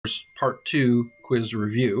part 2 quiz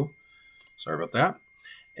review. Sorry about that.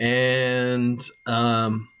 And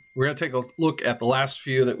we're going to take a look at the last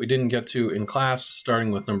few that we didn't get to in class,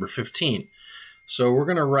 starting with number 15. So we're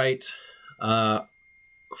going to write 4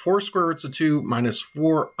 square roots of 2 minus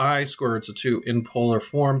 4i square roots of 2 in polar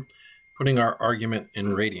form, putting our argument in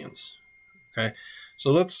radians. Okay,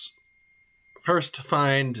 so let's first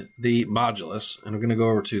find the modulus, and I'm going to go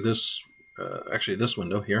over to this, actually this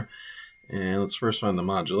window here, and let's first find the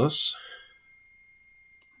modulus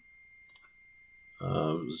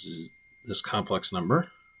of this complex number.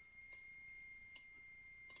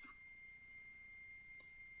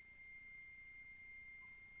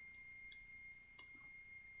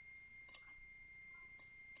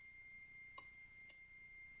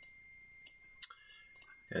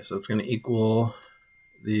 Okay, so it's going to equal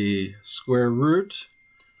the square root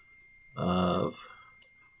of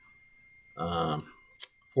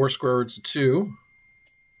 4 square roots of 2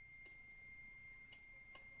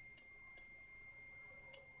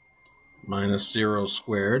 minus 0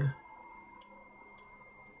 squared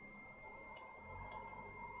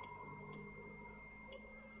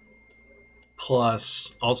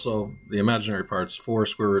plus also the imaginary parts, 4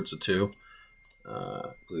 square roots of 2.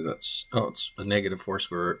 I believe that's, oh, it's a negative 4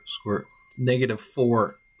 square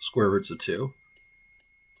roots of 2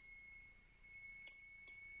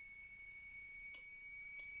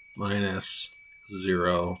 minus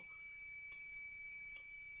 0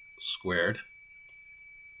 squared.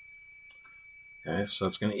 Okay, so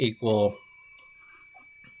it's going to equal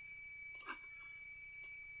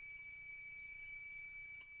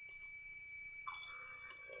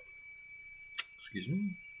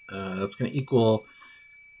that's going to equal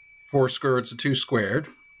 4 square roots of 2 squared,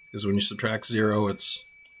 because when you subtract 0, it's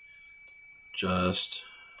just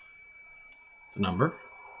the number.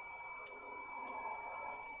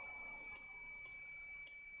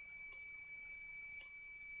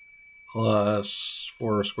 Plus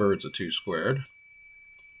 4 square roots of 2 squared.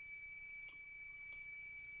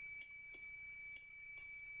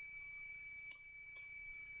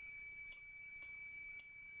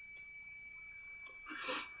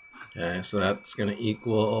 Okay, so that's going to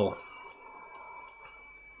equal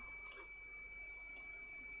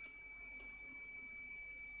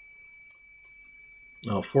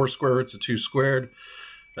 4 square roots of 2 squared.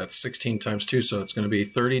 That's 16 times 2, so it's going to be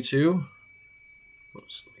 32.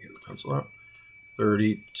 Oops, let me get the pencil out.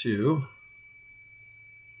 32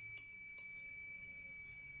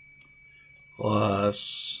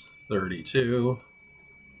 plus 32,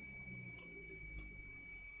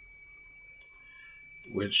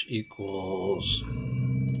 which equals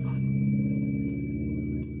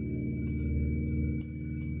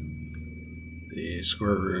the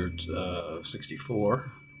square root of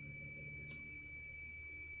 64.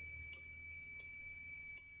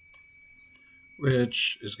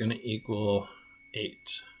 Which is going to equal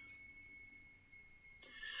 8.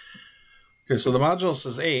 Okay, so the modulus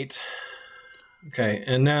is 8. Okay,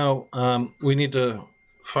 and now we need to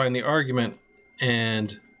find the argument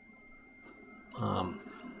and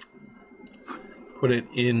put it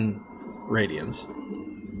in radians.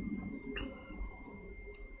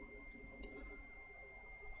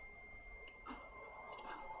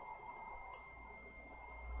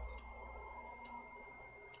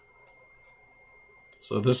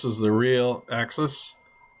 So this is the real axis.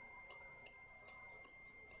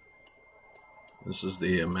 This is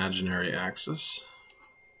the imaginary axis.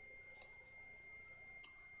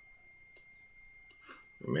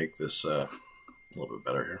 Make this a little bit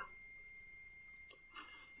better here.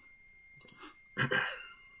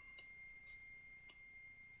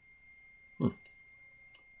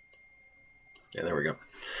 Yeah, there we go.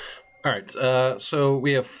 All right, so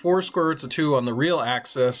we have 4 square roots of 2 on the real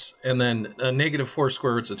axis, and then a negative 4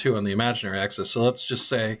 square roots of 2 on the imaginary axis. So let's just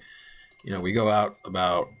say, you know, we go out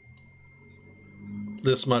about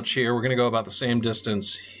this much here. We're going to go about the same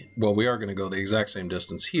distance. Well, we are going to go the exact same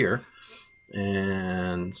distance here.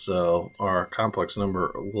 And so our complex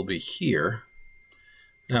number will be here.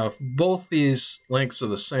 Now, if both these lengths are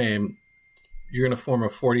the same, you're going to form a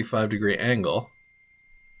 45-degree angle.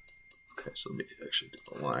 Okay, so let me actually do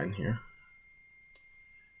a line here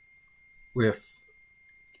with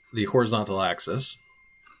the horizontal axis.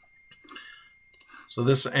 So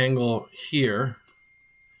this angle here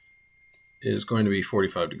is going to be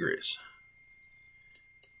 45 degrees.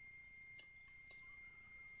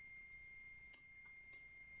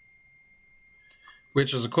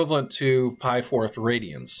 Which is equivalent to pi/4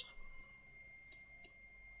 radians.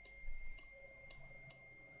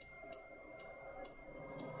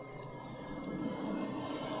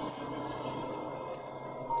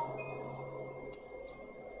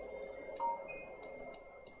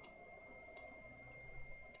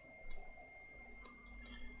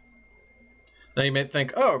 Now you may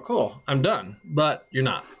think, oh, cool, I'm done, but you're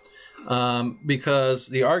not. Because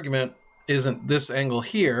the argument isn't this angle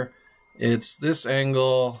here, it's this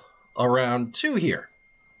angle around 2 here.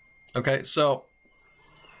 Okay, so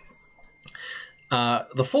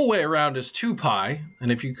the full way around is 2 pi,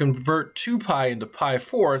 and if you convert 2 pi into pi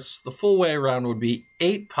fourths, the full way around would be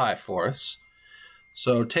 8 pi fourths.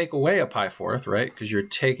 So take away a pi fourth, right, because you're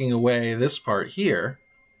taking away this part here,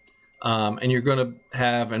 and you're going to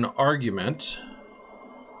have an argument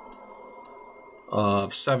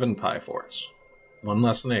of 7 pi fourths, 1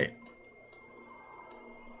 less than 8.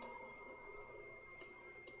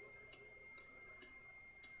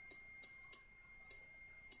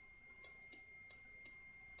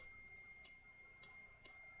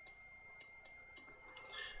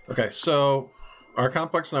 Okay, so our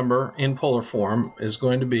complex number in polar form is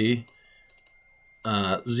going to be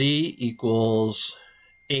z equals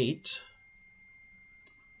 8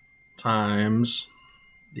 times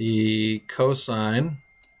the cosine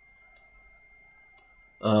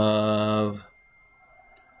of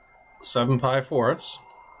 7 pi fourths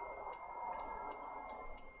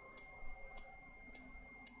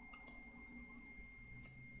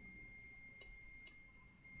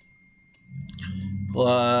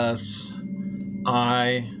plus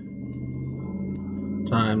I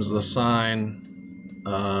times the sine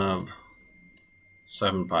of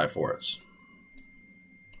 7 pi fourths.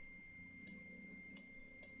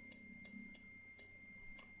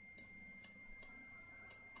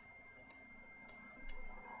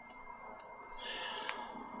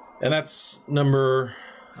 And that's number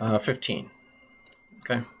 15.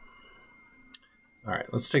 Okay. All right,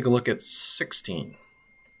 let's take a look at 16.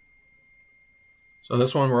 So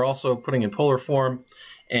this one we're also putting in polar form,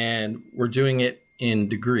 and we're doing it in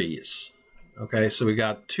degrees. Okay, so we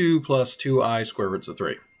got 2 plus 2i square roots of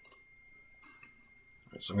 3. All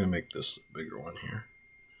right, so I'm going to make this a bigger one here.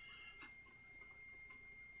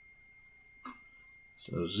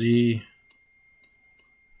 So z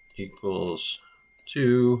equals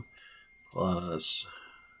 2 plus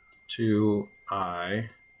 2i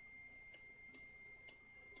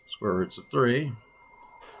square roots of 3.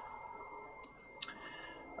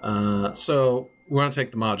 So we want to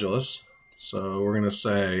take the modulus. So we're going to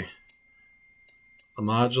say the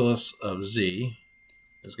modulus of z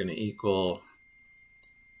is going to equal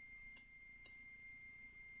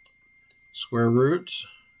square root.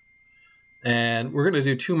 And we're going to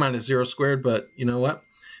do 2 minus 0 squared, but you know what?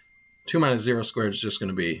 2 minus 0 squared is just going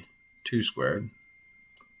to be 2 squared.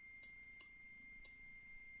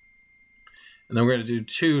 And then we're going to do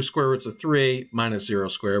 2 square roots of 3 minus 0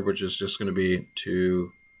 squared, which is just going to be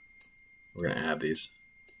 2. We're going to add these.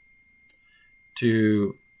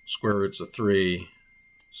 2 square roots of 3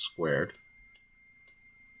 squared.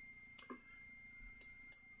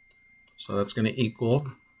 So that's going to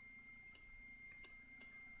equal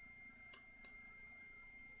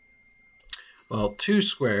well, 2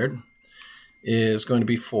 squared is going to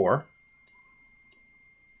be 4.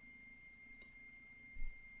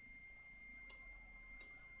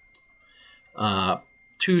 Uh,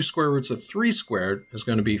 2 square roots of 3 squared is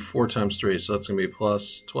going to be 4 times 3, so that's going to be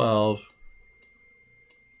plus 12.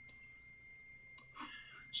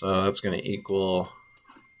 So that's going to equal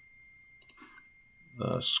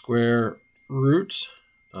the square root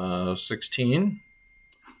of 16.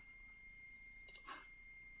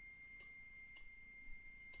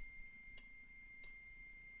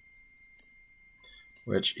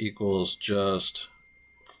 Which equals just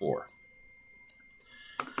 4.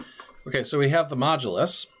 Okay, so we have the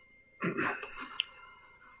modulus.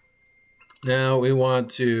 Now we want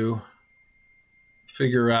to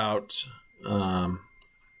figure out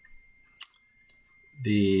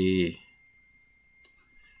the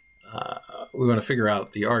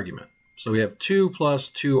argument. So we have 2 plus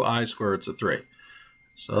 2i square roots of 3.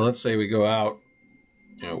 So let's say we go out,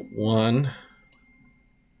 1,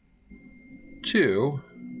 2.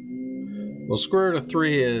 Well, square root of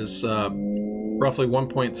 3 is roughly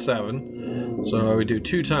 1.7. So we do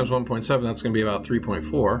 2 times 1.7, that's going to be about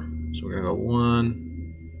 3.4. So we're going to go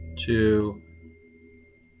 1, 2,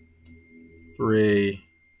 3,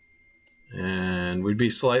 and we'd be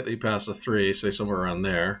slightly past the 3, say somewhere around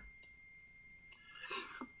there.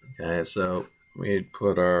 Okay, so we'd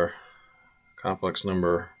put our complex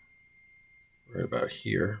number right about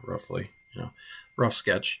here, roughly, rough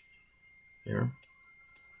sketch here.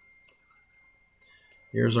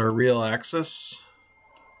 Here's our real axis.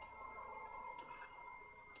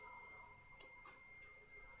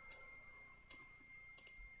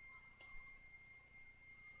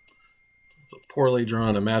 It's a poorly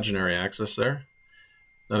drawn imaginary axis there.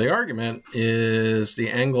 Now the argument is the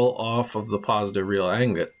angle off of the positive real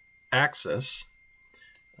axis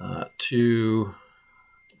to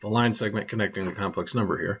the line segment connecting the complex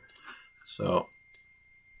number here. So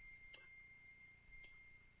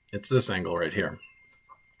it's this angle right here.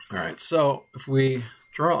 All right, so if we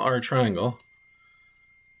draw our triangle,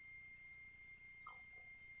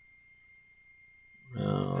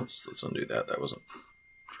 let's undo that. That wasn't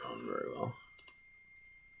drawn very well.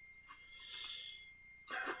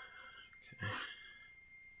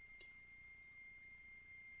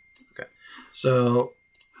 Okay, so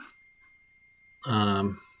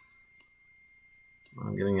I'm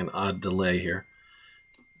getting an odd delay here.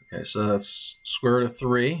 Okay, so that's square root of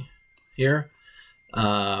 3 here.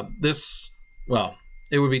 Well,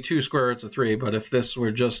 it would be 2 square roots of 3, but if this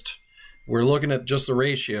were just, we're looking at just the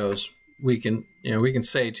ratios, we can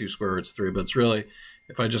say 2 square roots of 3, but it's really,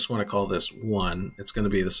 if I just want to call this 1, it's going to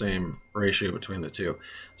be the same ratio between the two.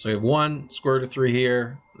 So we have 1 square root of 3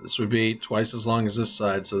 here. This would be twice as long as this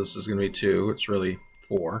side, so this is going to be 2. It's really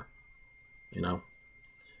 4,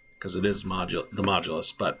 because it is the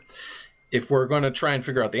modulus. But if we're going to try and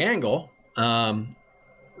figure out the angle,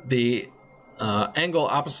 the angle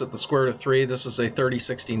opposite the square root of 3, this is a 30,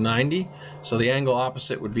 60, 90. So the angle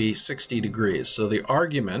opposite would be 60 degrees. So the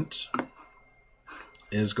argument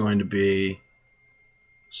is going to be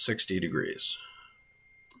 60 degrees.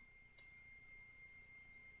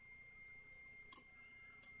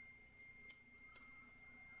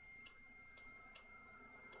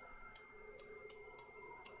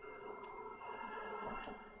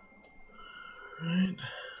 Right.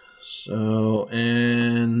 So,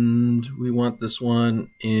 and we want this one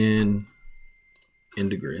in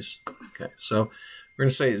degrees. Okay, so we're going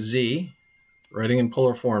to say Z, writing in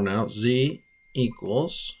polar form now, Z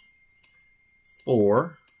equals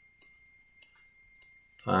 4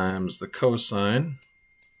 times the cosine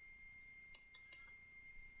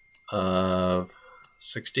of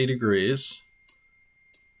 60 degrees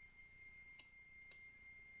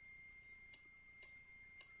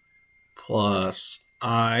plus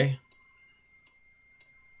I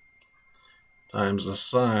times the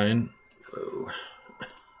sine. Whoa.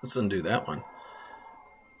 Let's undo that one.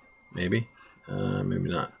 Maybe. Maybe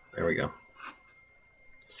not. There we go.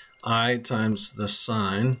 I times the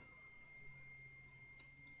sine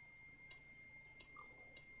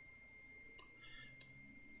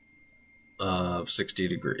of 60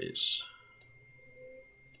 degrees.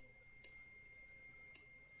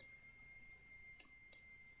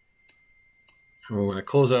 And we're going to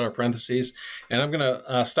close out our parentheses. And I'm going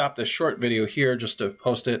to stop this short video here just to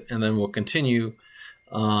post it, and then we'll continue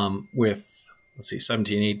with, let's see,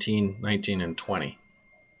 17, 18, 19, and 20.